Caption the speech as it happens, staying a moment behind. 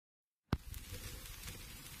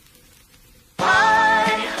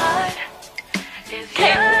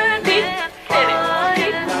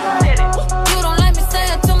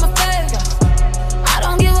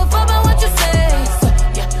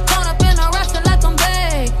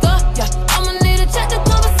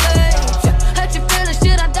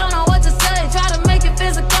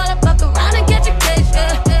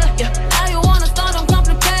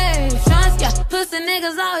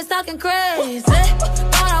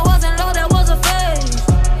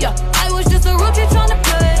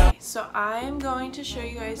to show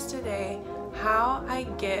you guys today how I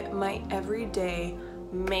get my everyday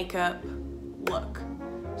makeup look.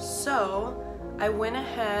 So I went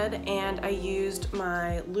ahead and I used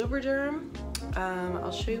my Lubriderm.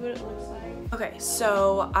 I'll show you what it looks like. Okay,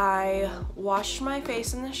 so I washed my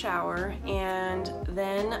face in the shower and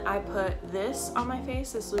then I put this on my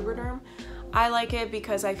face, this Lubriderm. I like it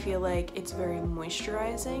because I feel like it's very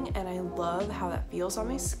moisturizing and I love how that feels on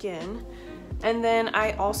my skin. And then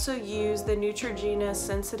I also use the Neutrogena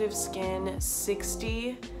Sensitive Skin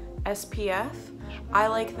 60 SPF. I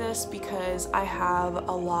like this because I have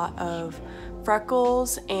a lot of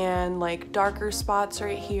freckles and like darker spots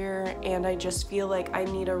right here, and I just feel like I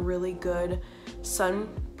need a really good sun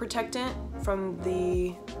protectant from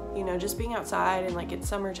the, you know, just being outside and like it's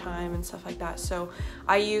summertime and stuff like that. So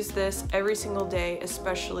I use this every single day,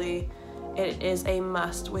 especially it is a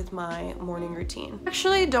must with my morning routine. I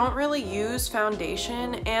actually don't really use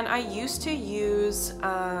foundation, and I used to use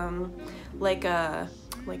like a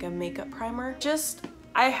makeup primer. Just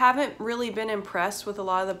I haven't really been impressed with a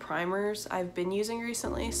lot of the primers I've been using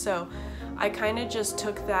recently, so I kind of just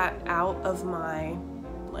took that out of my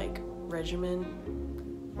like regimen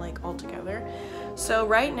like altogether. So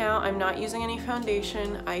right now I'm not using any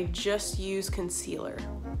foundation, I just use concealer.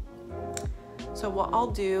 So what I'll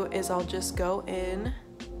do is I'll just go in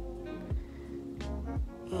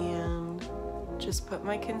and just put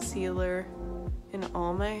my concealer in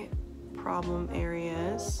all my problem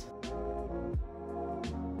areas.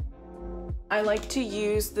 I like to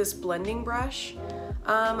use this blending brush.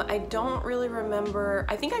 I don't really remember,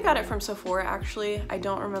 I think I got it from Sephora actually. I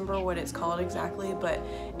don't remember what it's called exactly, but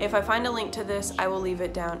if I find a link to this, I will leave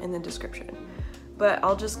it down in the description. But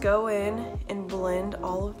I'll just go in and blend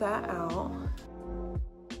all of that out.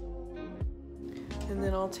 And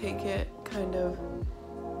then I'll take it kind of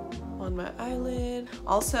on my eyelid.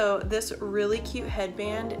 Also, this really cute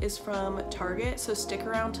headband is from Target, so stick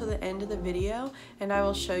around to the end of the video and I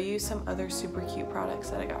will show you some other super cute products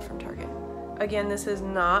that I got from Target. Again, this is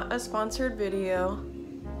not a sponsored video.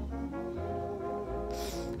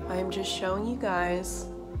 I'm just showing you guys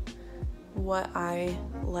what I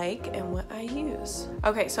like and what I use.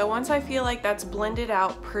 Okay, so once I feel like that's blended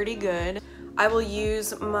out pretty good, I will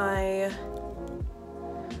use my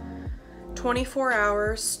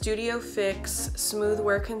 24-hour Studio Fix Smooth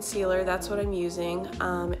Wear Concealer. That's what I'm using.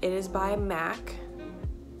 It is by MAC,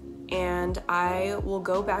 and I will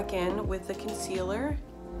go back in with the concealer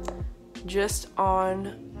just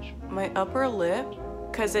on my upper lip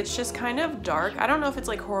because it's just kind of dark. I don't know if it's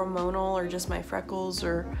like hormonal or just my freckles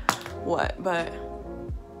or what, but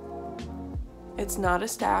it's not a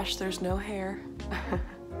stash. There's no hair.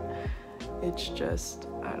 It's just,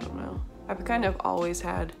 I don't know. I've kind of always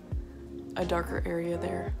had a darker area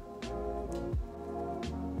there.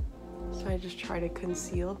 So I just try to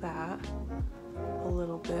conceal that a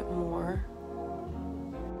little bit more.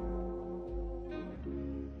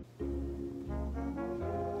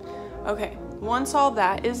 Okay, once all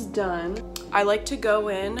that is done, I like to go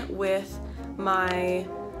in with my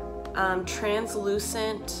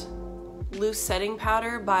translucent loose setting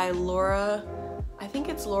powder by Laura, I think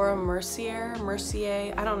it's Laura Mercier,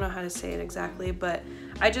 I don't know how to say it exactly, but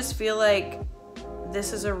I just feel like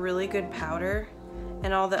this is a really good powder,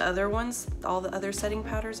 and all the other ones, all the other setting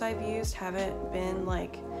powders I've used haven't been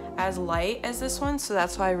like as light as this one, so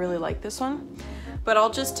that's why I really like this one. But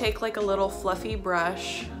I'll just take like a little fluffy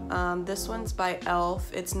brush. This one's by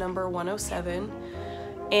e.l.f. It's number 107,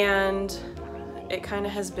 and it kind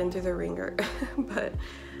of has been through the ringer, but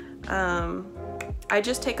I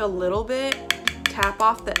just take a little bit, tap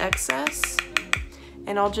off the excess,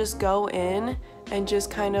 and I'll just go in and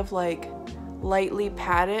just kind of like lightly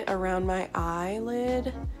pat it around my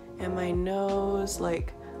eyelid and my nose,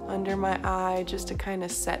 like under my eye, just to kind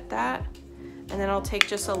of set that. And then I'll take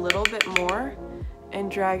just a little bit more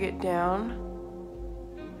and drag it down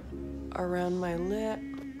around my lip,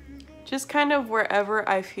 just kind of wherever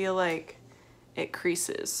I feel like it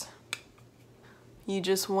creases. You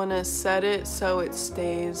just want to set it so it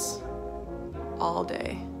stays all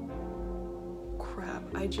day. Crap,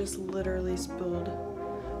 I just literally spilled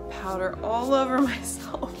powder all over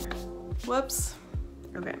myself. Whoops.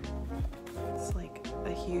 Okay, it's like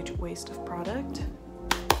a huge waste of product.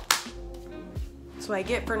 That's what I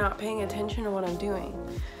get for not paying attention to what I'm doing.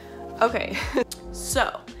 Okay,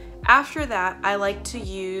 so after that, I like to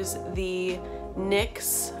use the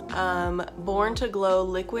NYX Born to Glow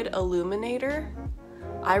Liquid Illuminator.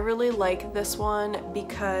 I really like this one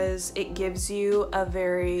because it gives you a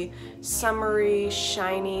very summery,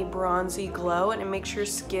 shiny, bronzy glow, and it makes your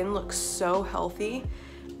skin look so healthy.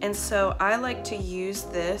 And so I like to use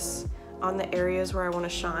this on the areas where I want to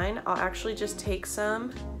shine, I'll actually just take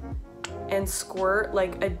some and squirt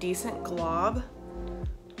like a decent glob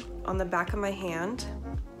on the back of my hand.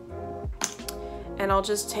 And I'll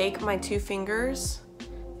just take my 2 fingers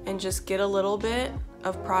and just get a little bit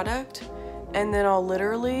of product, and then I'll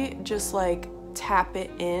literally just like tap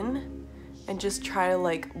it in and just try to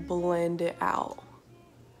like blend it out,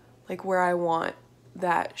 like where I want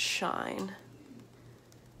that shine.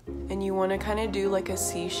 And you want to kind of do like a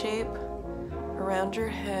C shape around your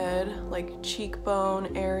head, like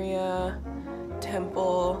cheekbone area,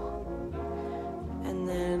 temple, and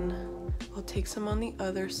then I'll take some on the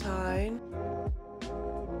other side.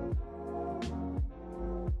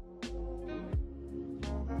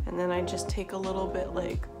 And then I just take a little bit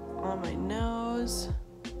like on my nose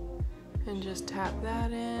and just tap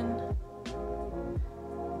that in.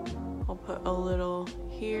 I'll put a little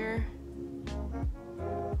here,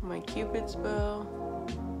 my Cupid's bow.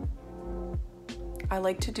 I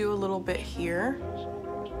like to do a little bit here.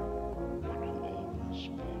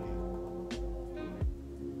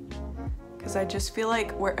 Because I just feel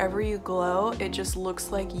like wherever you glow, it just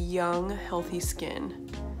looks like young, healthy skin.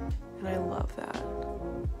 And I love that.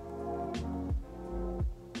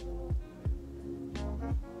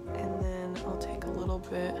 And then I'll take a little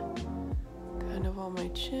bit kind of on my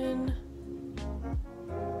chin.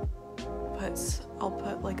 I'll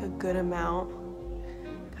put like a good amount,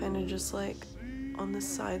 kind of just like on the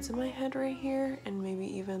sides of my head right here, and maybe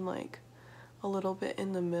even like a little bit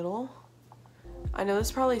in the middle. I know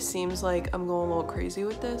this probably seems like I'm going a little crazy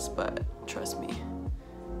with this, but trust me,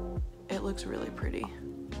 it looks really pretty.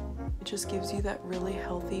 It just gives you that really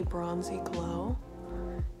healthy bronzy glow,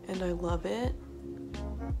 and I love it.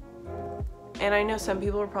 And I know some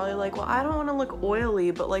people are probably like, well, I don't want to look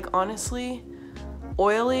oily, but like honestly,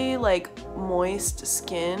 oily, like moist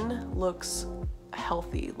skin looks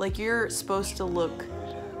healthy. Like you're supposed to look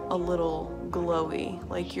a little glowy.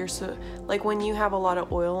 Like like when you have a lot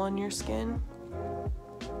of oil on your skin,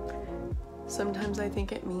 sometimes I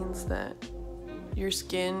think it means that your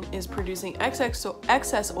skin is producing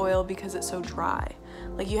excess oil because it's so dry.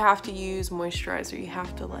 Like you have to use moisturizer. You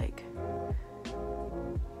have to like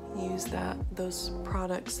use those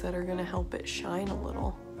products that are gonna help it shine a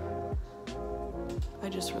little. I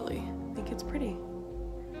just really think it's pretty.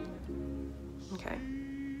 Okay.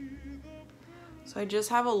 So I just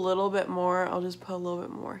have a little bit more. I'll just put a little bit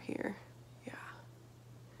more here. Yeah.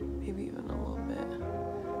 Maybe even a little bit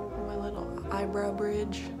on my little eyebrow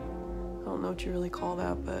bridge. I don't know what you really call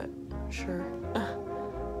that, but sure.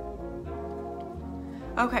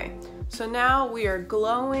 Okay, so now we are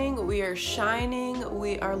glowing, we are shining,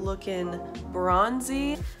 we are looking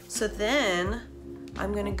bronzy. So then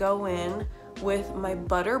I'm gonna go in with my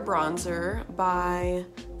Butter Bronzer by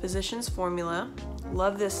Physicians Formula.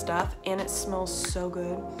 Love this stuff, and it smells so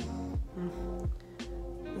good.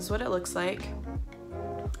 This is what it looks like.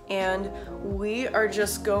 And we are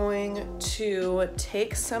just going to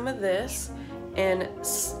take some of this and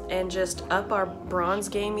just up our bronze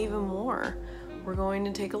game even more. We're going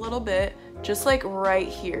to take a little bit, just like right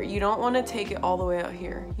here. You don't want to take it all the way out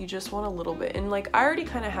here. You just want a little bit. And like I already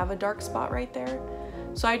kind of have a dark spot right there,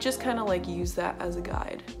 so I just kind of like use that as a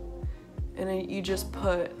guide. And you just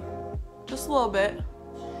put just a little bit,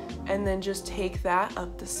 and then just take that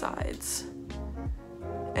up the sides.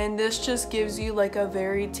 And this just gives you like a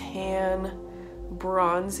very tan,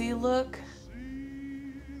 bronzy look.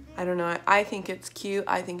 I don't know, I think it's cute,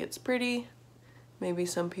 I think it's pretty. Maybe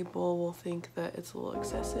some people will think that it's a little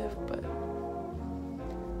excessive, but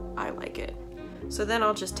I like it. So then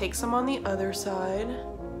I'll just take some on the other side.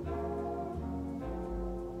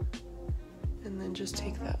 And then just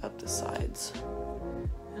take that up the sides.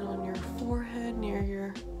 And on your forehead, near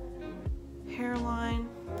your hairline.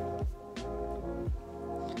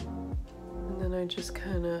 And then I just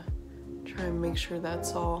kind of try and make sure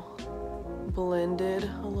that's all blended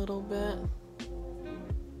a little bit.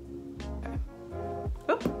 Okay.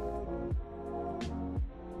 Oop.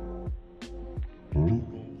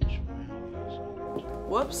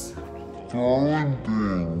 Whoops.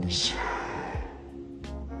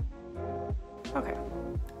 Okay.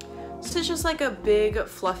 This is just like a big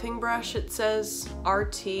fluffing brush. It says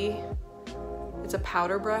RT. It's a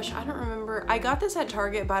powder brush. I don't remember. I got this at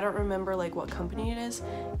Target, but I don't remember like what company it is.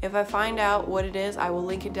 If I find out what it is, I will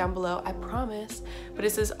link it down below, I promise. But it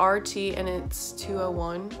says RT and it's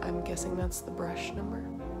 201. I'm guessing that's the brush number.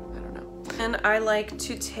 I don't know. And I like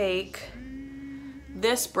to take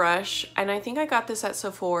this brush, and I think I got this at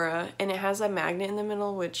Sephora, and it has a magnet in the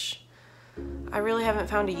middle, which I really haven't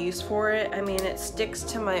found a use for it. I mean, it sticks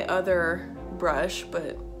to my other brush,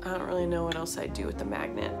 but I don't really know what else I'd do with the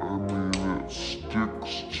magnet.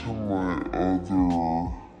 sticks to my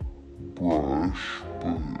other brush,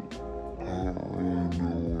 but I don't really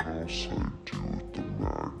know what else I do with the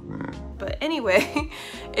magnet. But anyway,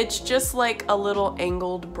 it's just like a little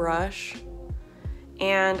angled brush.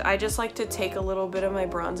 And I just like to take a little bit of my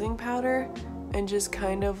bronzing powder and just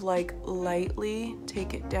kind of like lightly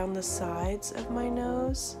take it down the sides of my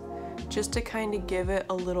nose, just to kind of give it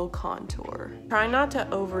a little contour. Try not to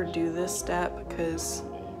overdo this step, because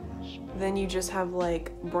then you just have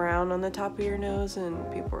like brown on the top of your nose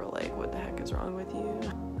and people are like, what the heck is wrong with you?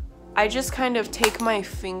 I just kind of take my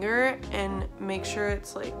finger and make sure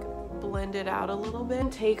it's like blended out a little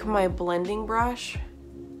bit. Take my blending brush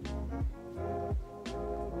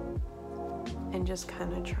and just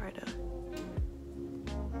kind of try to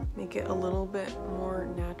make it a little bit more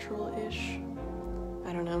natural-ish.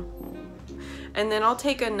 I don't know. And then I'll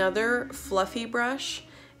take another fluffy brush.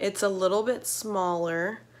 It's a little bit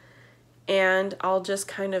smaller, and I'll just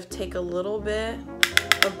kind of take a little bit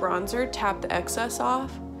of bronzer, tap the excess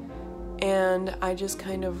off, and I just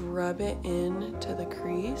kind of rub it in to the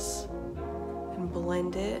crease and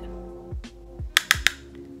blend it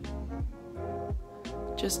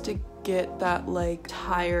just to get that like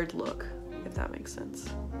tired look, if that makes sense.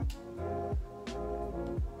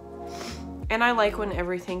 And I like when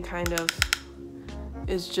everything kind of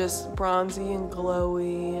is just bronzy and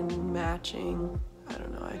glowy and matching. I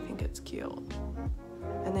don't know, I think it's cute.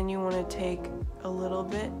 And then you want to take a little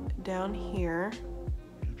bit down here.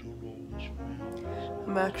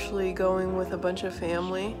 I'm actually going with a bunch of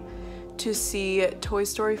family to see Toy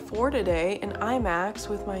Story 4 today in IMAX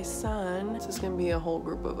with my son. This is gonna be a whole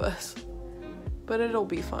group of us, but it'll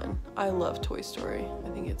be fun. I love Toy Story. I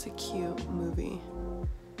think it's a cute movie.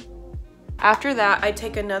 After that, I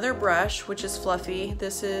take another brush, which is fluffy.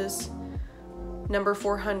 This is number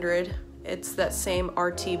 400. It's that same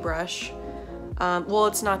RT brush. Well,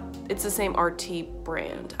 it's not, it's the same RT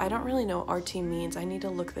brand. I don't really know what RT means. I need to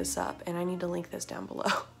look this up, and I need to link this down below.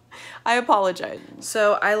 I apologize.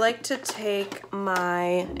 So I like to take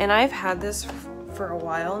my, and I've had this for a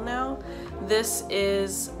while now. This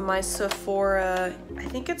is my Sephora, I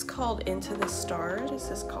think it's called Into the Stars. What is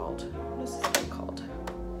this called? What is this thing called?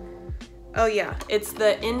 Oh yeah, it's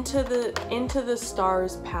the Into the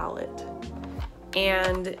Stars palette.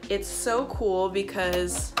 And it's so cool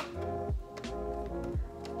because,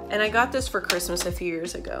 and I got this for Christmas a few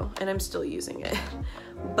years ago, and I'm still using it.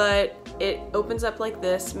 But it opens up like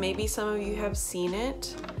this. Maybe some of you have seen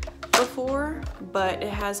it before, but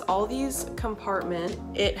it has all these compartments.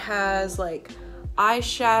 It has like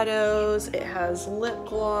eyeshadows, it has lip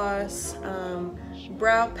gloss,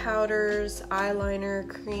 brow powders, eyeliner,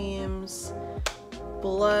 creams,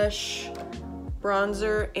 blush,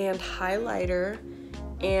 bronzer, and highlighter,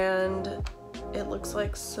 and it looks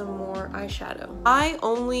like some more eyeshadow. I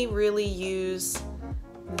only really use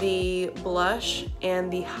the blush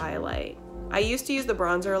and the highlight. I used to use the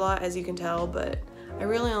bronzer a lot, as you can tell, but I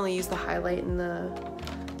really only use the highlight and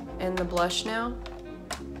the blush now.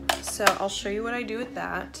 So I'll show you what I do with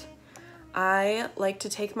that. I like to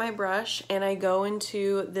take my brush and I go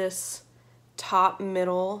into this top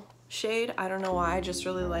middle shade. I don't know why, I just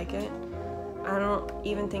really like it. I don't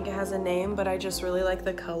even think it has a name, but I just really like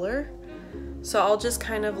the color. So I'll just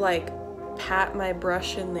kind of like pat my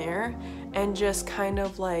brush in there and just kind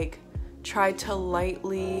of like try to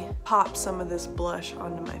lightly pop some of this blush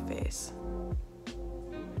onto my face.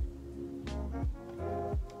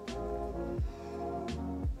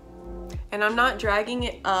 And I'm not dragging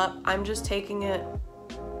it up, I'm just taking it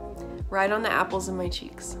right on the apples of my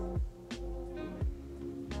cheeks.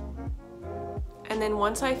 And then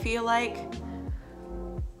once I feel like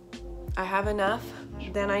I have enough,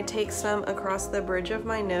 then I take some across the bridge of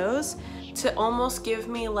my nose to almost give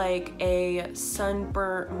me like a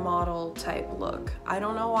sunburnt model type look. I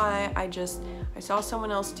don't know why, I saw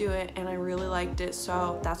someone else do it and I really liked it,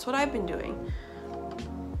 so that's what I've been doing.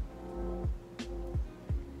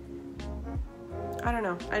 I don't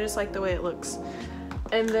know, I just like the way it looks.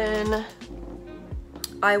 And then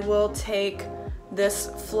I will take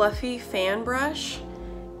this fluffy fan brush,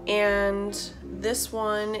 and this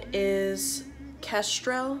one is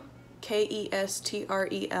Kestrel,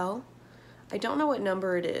 Kestrel. I don't know what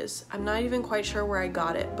number it is. I'm not even quite sure where I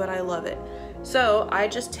got it, but I love it. So I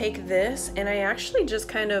just take this and I actually just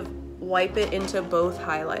kind of wipe it into both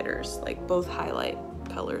highlighters, like both highlight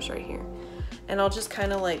colors right here. And I'll just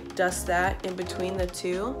kind of like dust that in between the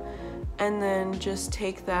two, and then just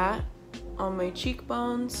take that on my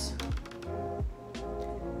cheekbones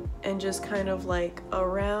and just kind of like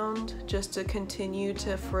around, just to continue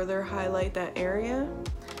to further highlight that area.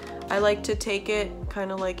 I like to take it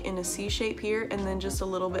kind of like in a C shape here and then just a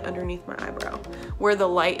little bit underneath my eyebrow where the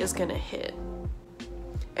light is gonna hit.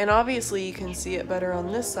 And obviously you can see it better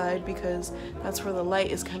on this side because that's where the light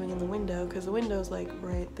is coming in the window, because the window's like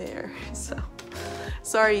right there. So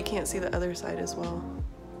sorry you can't see the other side as well.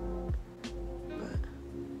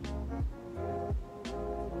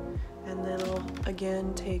 And then I'll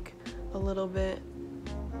again take a little bit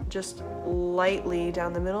just lightly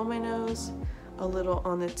down the middle of my nose, a little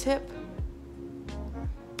on the tip,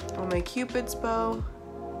 on my Cupid's bow.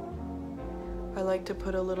 I like to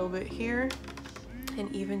put a little bit here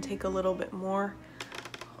and even take a little bit more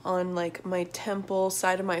on like my temple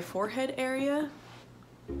side of my forehead area.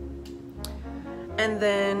 And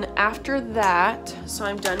then after that, so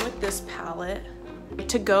I'm done with this palette,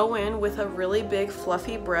 to go in with a really big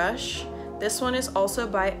fluffy brush. This one is also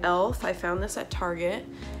by e.l.f. I found this at Target,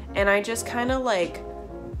 and I just kind of like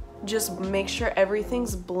just make sure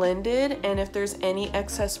everything's blended, and if there's any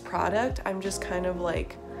excess product, I'm just kind of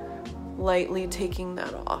like lightly taking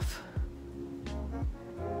that off.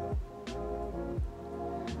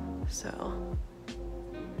 So,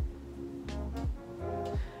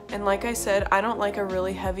 and like I said, I don't like a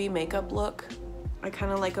really heavy makeup look. I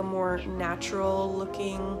kind of like a more natural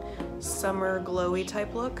looking summer glowy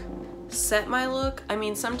type look. Set my look, I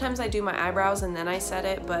mean sometimes I do my eyebrows and then I set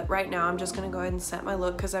it, but right now I'm just gonna go ahead and set my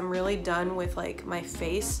look because I'm really done with like my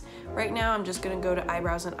face right now. I'm just gonna go to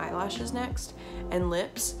eyebrows and eyelashes next, and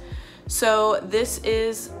lips. So this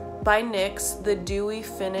is by NYX, the Dewy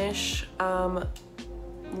Finish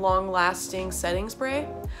long-lasting setting spray.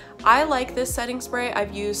 I like this setting spray.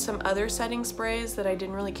 I've used some other setting sprays that I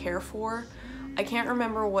didn't really care for. I can't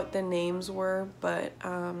remember what the names were, but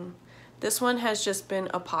this one has just been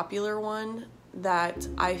a popular one that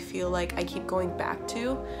I feel like I keep going back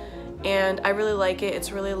to, and I really like it.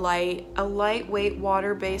 It's really light, a lightweight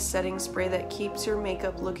water-based setting spray that keeps your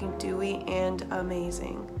makeup looking dewy and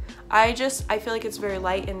amazing. I feel like it's very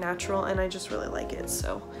light and natural, and I just really like it.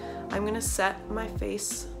 So I'm gonna set my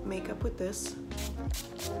face makeup with this.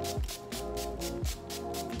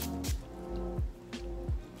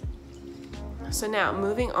 So now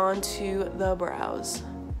moving on to the brows.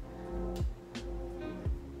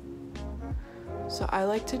 So I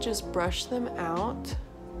like to just brush them out.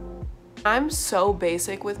 I'm so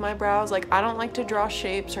basic with my brows. Like, I don't like to draw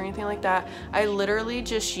shapes or anything like that. I literally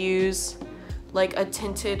just use like a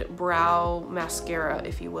tinted brow mascara,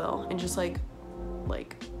 if you will, and just like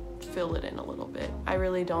fill it in a little bit. I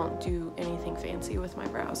really don't do anything fancy with my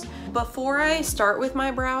brows. Before I start with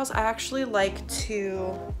my brows, I actually like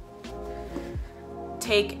to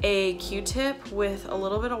take a Q-tip with a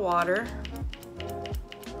little bit of water.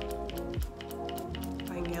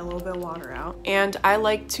 Get a little bit of water out, and I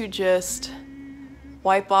like to just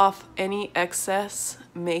wipe off any excess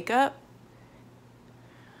makeup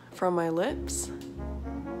from my lips.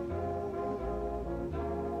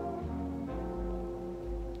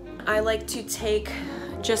 I like to take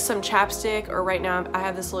just some chapstick, or right now I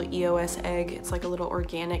have this little EOS egg. It's like a little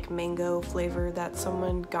organic mango flavor that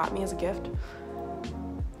someone got me as a gift,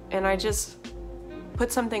 and I just put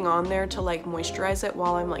something on there to like moisturize it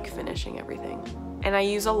while I'm like finishing everything. And I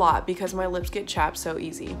use a lot because my lips get chapped so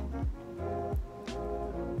easy.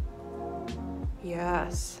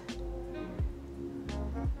 Yes.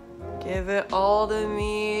 Give it all to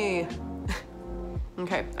me.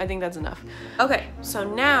 Okay, I think that's enough. Okay, so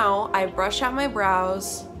now I brush out my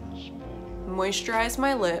brows, moisturize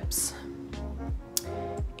my lips,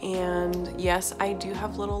 and yes, I do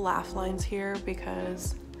have little laugh lines here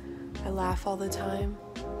because I laugh all the time.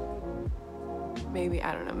 Maybe,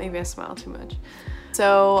 I don't know, maybe I smile too much.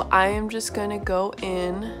 So I am just gonna go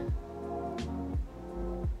in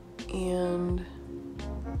and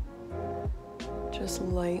just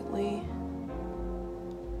lightly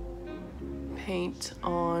paint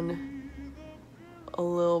on a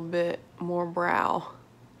little bit more brow,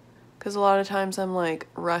 because a lot of times I'm like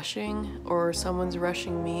rushing, or someone's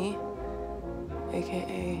rushing me,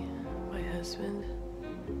 aka my husband.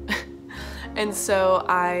 And so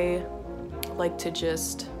I like to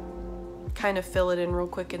just kind of fill it in real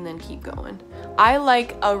quick and then keep going. I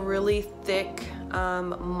like a really thick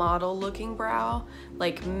model looking brow,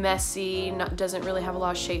 like messy, doesn't really have a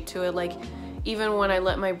lot of shape to it. Like even when I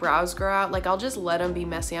let my brows grow out, like I'll just let them be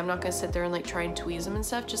messy. I'm not gonna sit there and like try and tweeze them and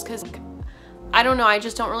stuff, just because I don't know, I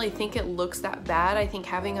just don't really think it looks that bad. I think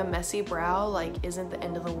having a messy brow like isn't the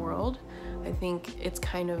end of the world. I think it's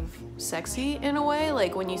kind of sexy in a way,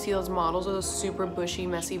 like when you see those models with those super bushy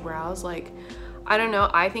messy brows, like I don't know,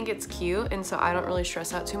 I think it's cute, and so I don't really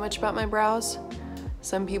stress out too much about my brows.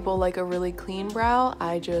 Some people like a really clean brow.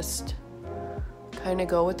 I just kind of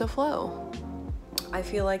go with the flow. I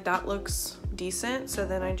feel like that looks decent, so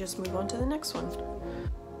then I just move on to the next one.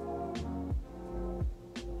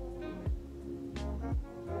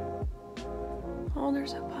 Oh,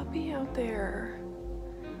 there's a puppy out there.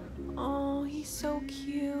 Oh, he's so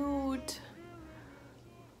cute.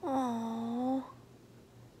 Oh.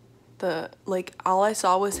 All I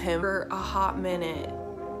saw was him for a hot minute.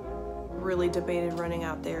 Really debated running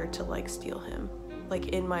out there to like steal him, like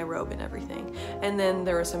in my robe and everything. And then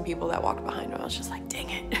there were some people that walked behind him. I was just like, dang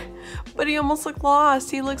it. But he almost looked lost.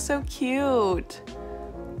 He looks so cute.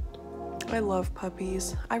 I love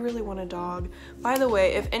puppies. I really want a dog. By the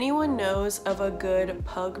way, if anyone knows of a good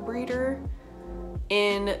pug breeder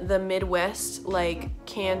in the Midwest, like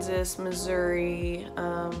Kansas, Missouri,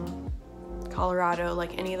 Colorado,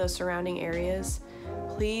 like any of those surrounding areas,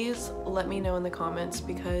 please let me know in the comments,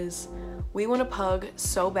 because we want a pug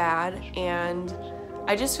so bad and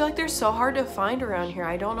I just feel like they're so hard to find around here.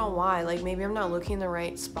 I don't know why. Like maybe I'm not looking in the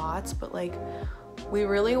right spots, but like we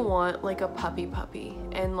really want like a puppy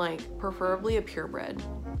and like preferably a purebred.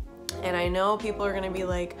 And I know people are gonna be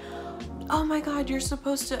like, oh my god, you're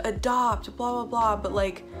supposed to adopt, blah blah blah, but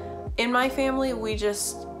like in my family we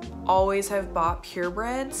just always have bought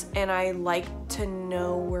purebreds, and I like to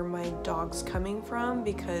know where my dog's coming from,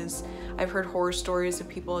 because I've heard horror stories of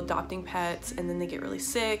people adopting pets and then they get really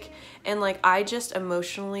sick, and like I just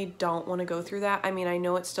emotionally don't want to go through that. I mean, I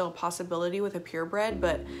know it's still a possibility with a purebred,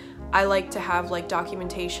 but I like to have like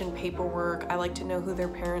documentation, paperwork. I like to know who their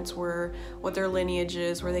parents were, what their lineage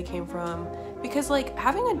is, where they came from, because like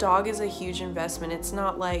having a dog is a huge investment. It's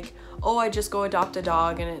not like, oh, I just go adopt a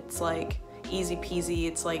dog and it's like easy peasy.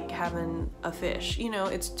 It's like having a fish, you know.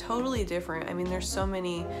 It's totally different. I mean, there's so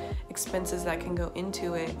many expenses that can go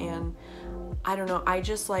into it, and I don't know, I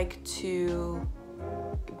just like to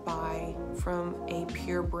buy from a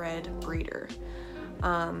purebred breeder.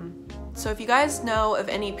 So if you guys know of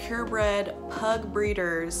any purebred pug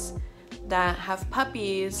breeders that have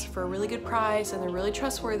puppies for a really good price and they're really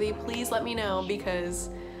trustworthy, please let me know, because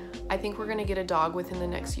I think we're gonna get a dog within the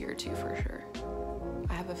next year or two for sure.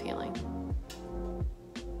 I have a feeling.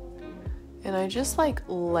 And I just like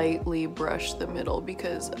lightly brush the middle,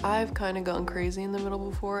 because I've kind of gone crazy in the middle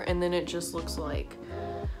before, and then it just looks like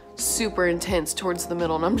super intense towards the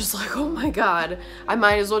middle, and I'm just like, oh my god, I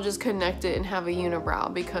might as well just connect it and have a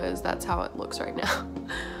unibrow, because that's how it looks right now.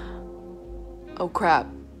 Oh crap.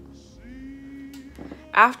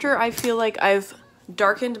 After I feel like I've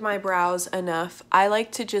darkened my brows enough, I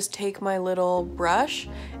like to just take my little brush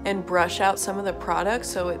and brush out some of the product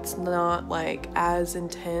so it's not like as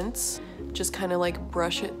intense. Just kind of like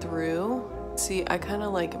brush it through. See, I kind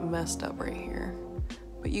of like messed up right here,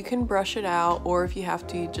 but you can brush it out, or if you have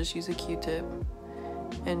to, just use a Q-tip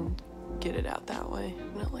and get it out that way.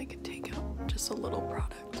 Not like take out just a little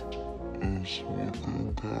product. It's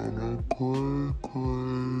looking kinda gray.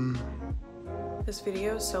 This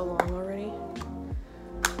video is so long already.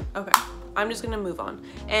 Okay, I'm just gonna move on.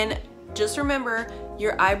 And just remember,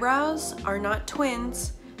 your eyebrows are not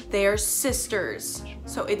twins, they are sisters.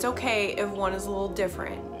 So it's okay if one is a little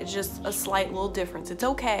different. It's just a slight little difference. It's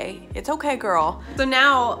okay. It's okay, girl. So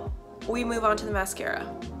now we move on to the mascara.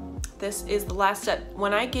 This is the last step.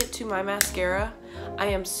 When I get to my mascara, I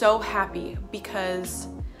am so happy, because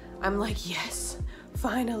I'm like, yes,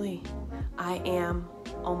 finally, I am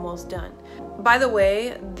almost done. By the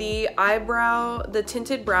way, the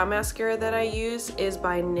tinted brow mascara that I use is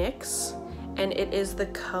by NYX, and it is the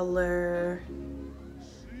color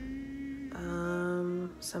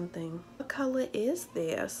something. What color is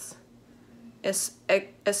this?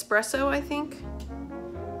 Espresso, I think.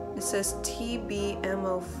 It says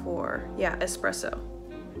TBMO4. Yeah, espresso.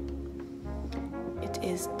 It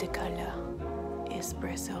is the color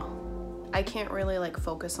espresso. I can't really like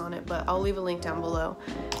focus on it, but I'll leave a link down below.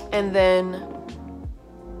 And then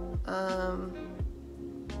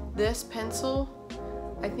this pencil,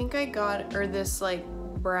 I think I got, or this like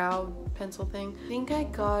brow pencil thing, I think I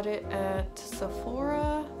got it at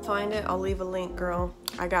Sephora. Find it, I'll leave a link, girl.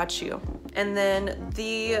 I got you. And then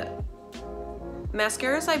the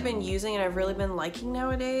mascaras I've been using and I've really been liking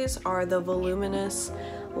nowadays are the voluminous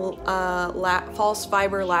false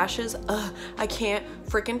fiber lashes. I can't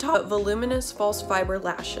freaking talk. Voluminous false fiber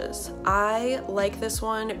lashes. I like this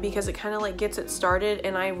one because it kind of like gets it started,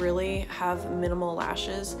 and I really have minimal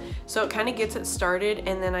lashes, so it kind of gets it started,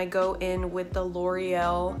 and then I go in with the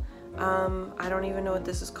L'Oreal, I don't even know what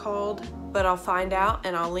this is called, but I'll find out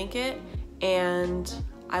and I'll link it, and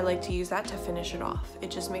I like to use that to finish it off. It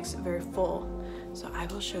just makes it very full. So I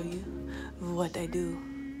will show you what I do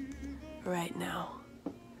right now.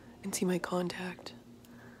 And see my contact.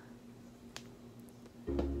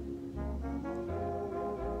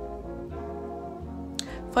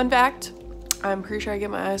 Fun fact, I'm pretty sure I get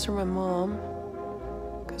my eyes from my mom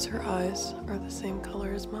because her eyes are the same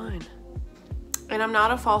color as mine. And I'm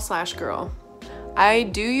not a false lash girl. I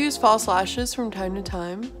do use false lashes from time to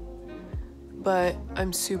time, but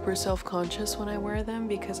I'm super self-conscious when I wear them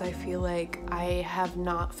because I feel like I have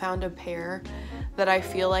not found a pair that I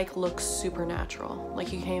feel like looks super natural.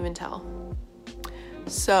 Like you can't even tell.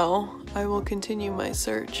 So I will continue my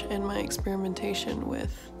search and my experimentation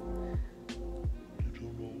with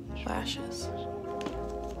lashes.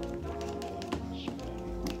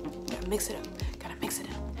 Gotta mix it up. Gotta mix it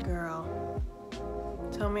up. Girl,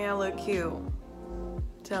 tell me I look cute.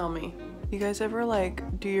 Tell me. You guys ever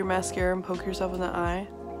like do your mascara and poke yourself in the eye?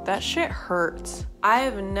 That shit hurts. I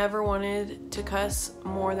have never wanted to cuss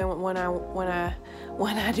more than when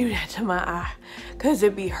I do that to my eye, cause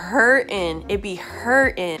it be hurting. It be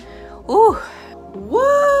hurting. Ooh.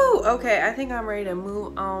 Woo! Okay, I think I'm ready to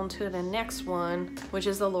move on to the next one, which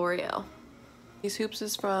is the L'Oreal. These hoops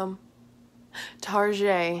is from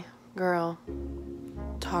Target, girl.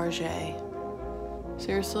 Target.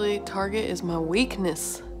 Seriously, Target is my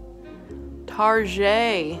weakness.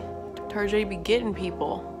 Target be getting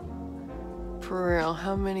people. For real,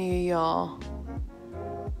 how many of y'all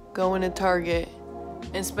go into Target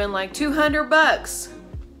and spend like 200 bucks?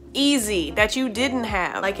 Easy, that you didn't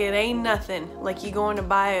have. Like it ain't nothing. Like you going to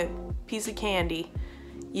buy a piece of candy.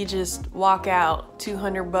 You just walk out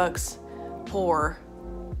 200 bucks poor.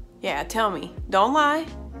 Yeah, tell me. Don't lie.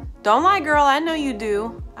 Don't lie, girl. I know you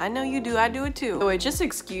do. I know you do. I do it too. Anyway, just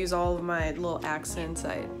excuse all of my little accents.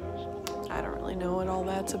 I don't really know what all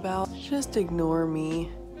that's about. Just ignore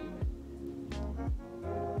me.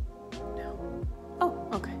 No. Oh,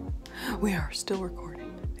 okay. We are still recording.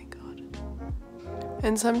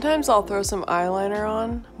 And sometimes I'll throw some eyeliner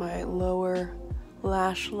on my lower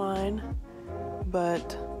lash line,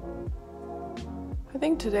 but I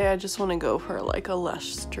think today I just want to go for like a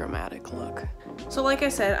less dramatic look. So like I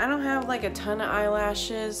said, I don't have like a ton of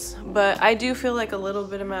eyelashes, but I do feel like a little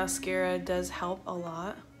bit of mascara does help a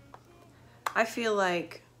lot. I feel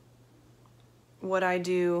like what I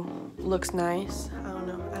do looks nice. I don't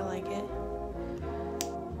know, I like it.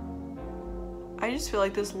 I just feel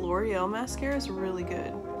like this L'Oreal mascara is really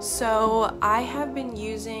good. So I have been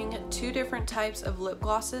using two different types of lip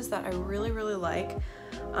glosses that I really, really like.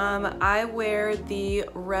 I wear the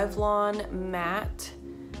Revlon Matte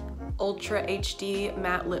Ultra HD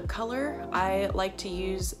Matte Lip Color. I like to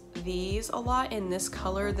use these a lot in this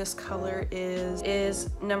color. This color is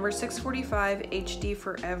number 645 HD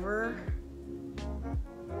Forever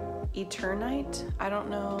Eternite. I don't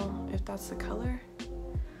know if that's the color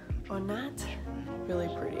or not. Really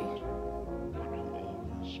pretty.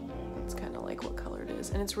 That's kind of like what color it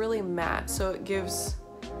is. And it's really matte, so it gives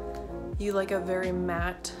you like a very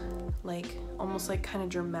matte, like almost like kind of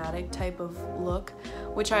dramatic type of look,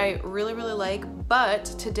 which I really, really like. But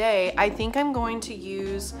today I think I'm going to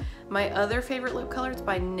use my other favorite lip color. It's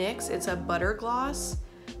by NYX. It's a butter gloss,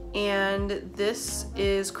 and this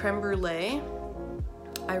is Creme Brulee.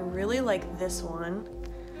 I really like this one.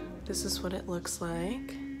 This is what it looks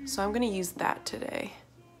like. So I'm gonna use that today.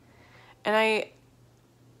 And I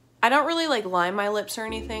don't really like line my lips or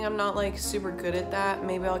anything. I'm not like super good at that.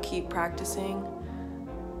 Maybe I'll keep practicing.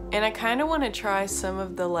 And I kind of want to try some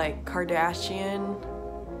of the like Kardashian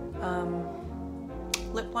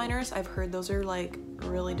lip liners. I've heard those are like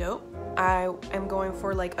really dope. I am going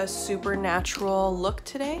for like a super natural look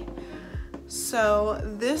today. So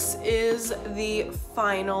this is the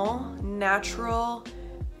final natural,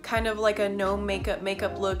 kind of like a no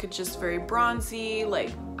makeup look. It's just very bronzy,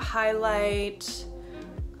 like highlight,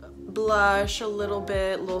 blush a little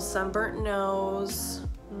bit, little sunburnt nose.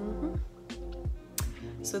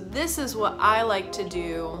 So this is what I like to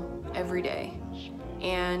do every day.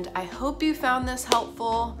 And I hope you found this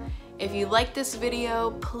helpful. If you like this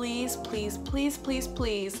video, please, please, please, please,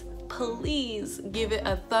 please, please give it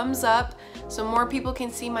a thumbs up so more people can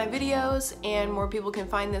see my videos and more people can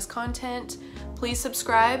find this content. Please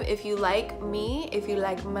subscribe if you like me, if you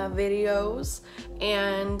like my videos,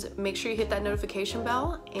 and make sure you hit that notification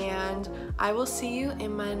bell, and I will see you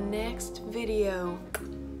in my next video.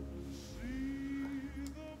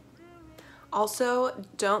 Also,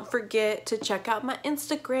 don't forget to check out my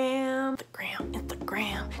Instagram.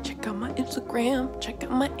 Check out my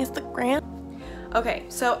Instagram. Okay,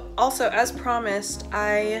 so also as promised,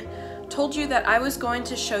 I told you that I was going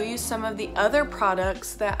to show you some of the other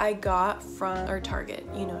products that I got from, or Target,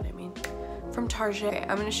 you know what I mean, from Target. Okay,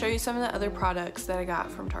 I'm gonna show you some of the other products that I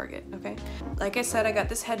got from Target, okay? Like I said, I got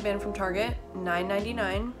this headband from Target,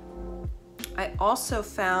 $9.99. I also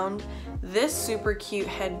found this super cute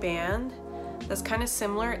headband that's kind of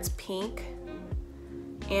similar. It's pink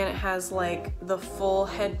and it has like the full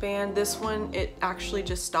headband. This one, it actually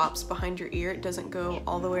just stops behind your ear. It doesn't go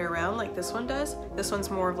all the way around like this one does. This one's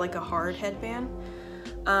more of like a hard headband.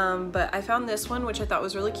 But I found this one, which I thought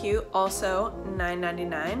was really cute, also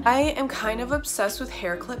 $9.99. I am kind of obsessed with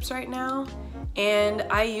hair clips right now, and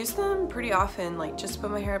I use them pretty often, like just to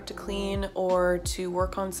put my hair up to clean or to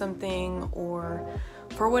work on something, or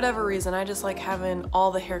for whatever reason. I just like having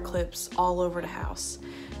all the hair clips all over the house.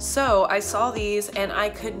 So I saw these and I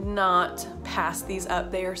could not pass these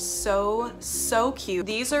up. They are so, so cute.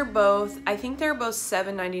 These are both, I think they're both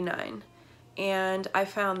 $7.99. And I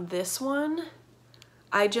found this one.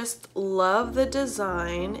 I just love the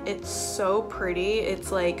design. It's so pretty.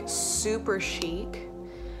 It's like super chic.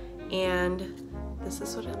 And this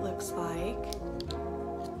is what it looks like.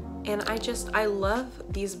 And I love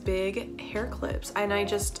these big hair clips. And I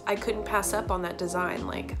couldn't pass up on that design.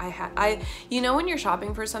 Like you know when you're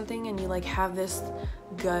shopping for something and you like have this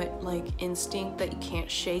gut like instinct that you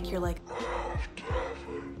can't shake, you're like,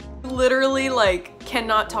 literally like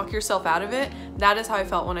cannot talk yourself out of it. That is how I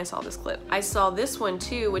felt when I saw this clip. I saw this one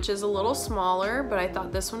too, which is a little smaller, but I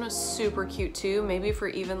thought this one was super cute too, maybe for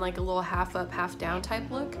even like a little half up, half down type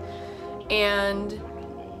look. And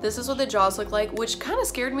this is what the jaws look like, which kind of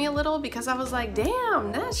scared me a little because I was like,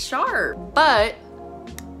 damn, that's sharp. But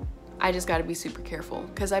I just gotta be super careful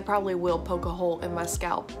because I probably will poke a hole in my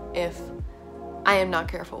scalp if I am not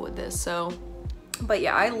careful with this. So, but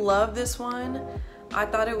yeah, I love this one. I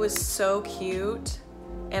thought it was so cute,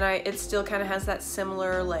 and it still kind of has that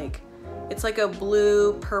similar, like, it's like a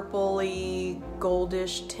blue, purpley,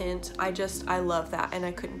 goldish tint. I love that, and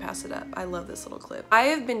I couldn't pass it up. I love this little clip. I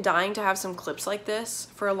have been dying to have some clips like this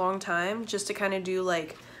for a long time, just to kind of do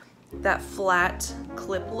like that flat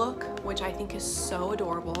clip look, which I think is so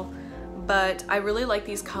adorable. But I really like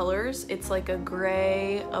these colors. It's like a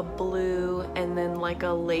gray, a blue, and then like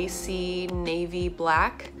a lacy navy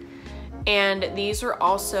black. And these are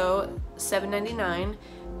also $7.99.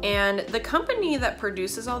 And the company that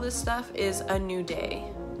produces all this stuff is A New Day.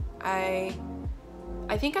 I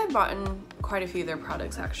think I've bought quite a few of their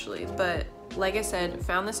products actually, but like I said,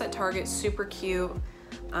 found this at Target, super cute.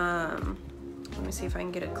 Let me see if I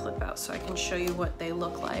can get a clip out so I can show you what they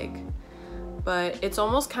look like. But it's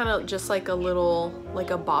almost kind of just like a little,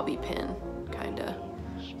 like a bobby pin, kinda.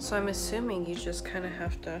 So I'm assuming you just kind of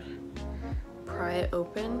have to pry it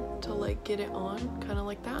open to like get it on, kind of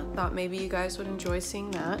like that. Thought maybe you guys would enjoy seeing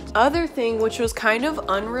that. Other thing, which was kind of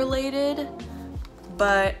unrelated,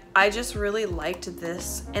 but I just really liked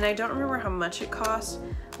this, and I don't remember how much it cost,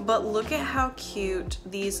 but look at how cute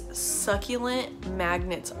these succulent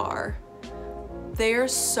magnets are. They are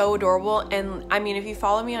so adorable. And I mean, if you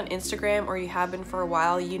follow me on Instagram or you have been for a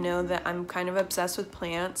while, you know that I'm kind of obsessed with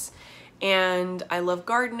plants, and I love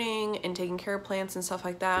gardening and taking care of plants and stuff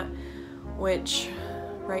like that, which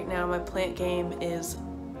right now my plant game is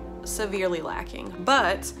severely lacking.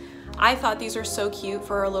 But I thought these are so cute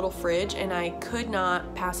for a little fridge, and I could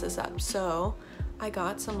not pass this up. So I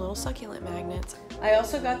got some little succulent magnets. I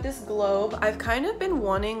also got this globe. I've kind of been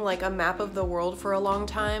wanting like a map of the world for a long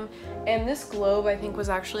time, and this globe I think was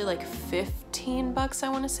actually like 15 bucks, I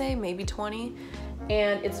want to say, maybe 20.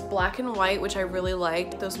 And it's black and white, which I really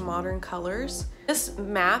liked, those modern colors. This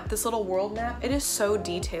map, this little world map, it is so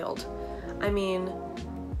detailed. I mean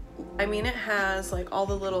it has like all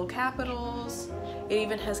the little capitals. It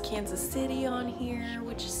even has Kansas City on here,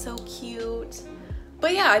 which is so cute.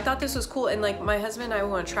 But yeah, I thought this was cool, and like my husband and I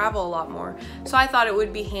want to travel a lot more, so I thought it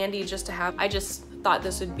would be handy just to have. I just thought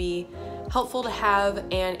this would be helpful to have,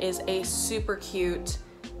 and is a super cute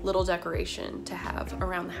little decoration to have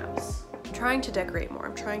around the house. I'm trying to decorate more.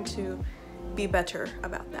 I'm trying to be better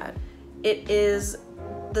about that. It is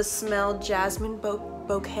the Smell Jasmine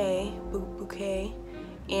Bouquet,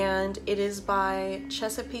 and it is by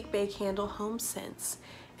Chesapeake Bay Candle Home Scents,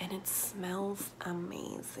 and it smells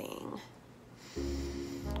amazing.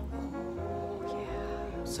 Oh,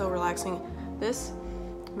 yeah, so relaxing. This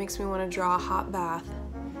makes me want to draw a hot bath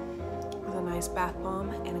with a nice bath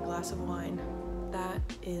bomb and a glass of wine. That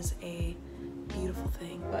is a beautiful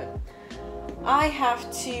thing. But I have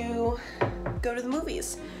to go to the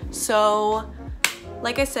movies, so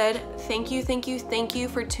like I said, thank you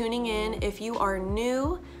for tuning in. If you are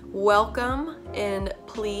new, welcome, and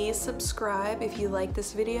please subscribe if you like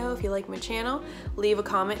this video, if you like my channel. Leave a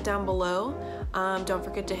comment down below. Don't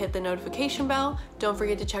forget to hit the notification bell. Don't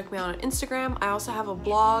forget to check me out on Instagram. I also have a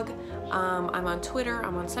blog. I'm on Twitter,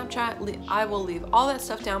 I'm on Snapchat. I will leave all that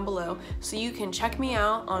stuff down below so you can check me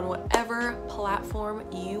out on whatever platform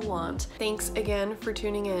you want. Thanks again for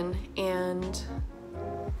tuning in, and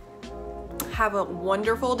Have a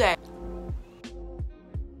wonderful day.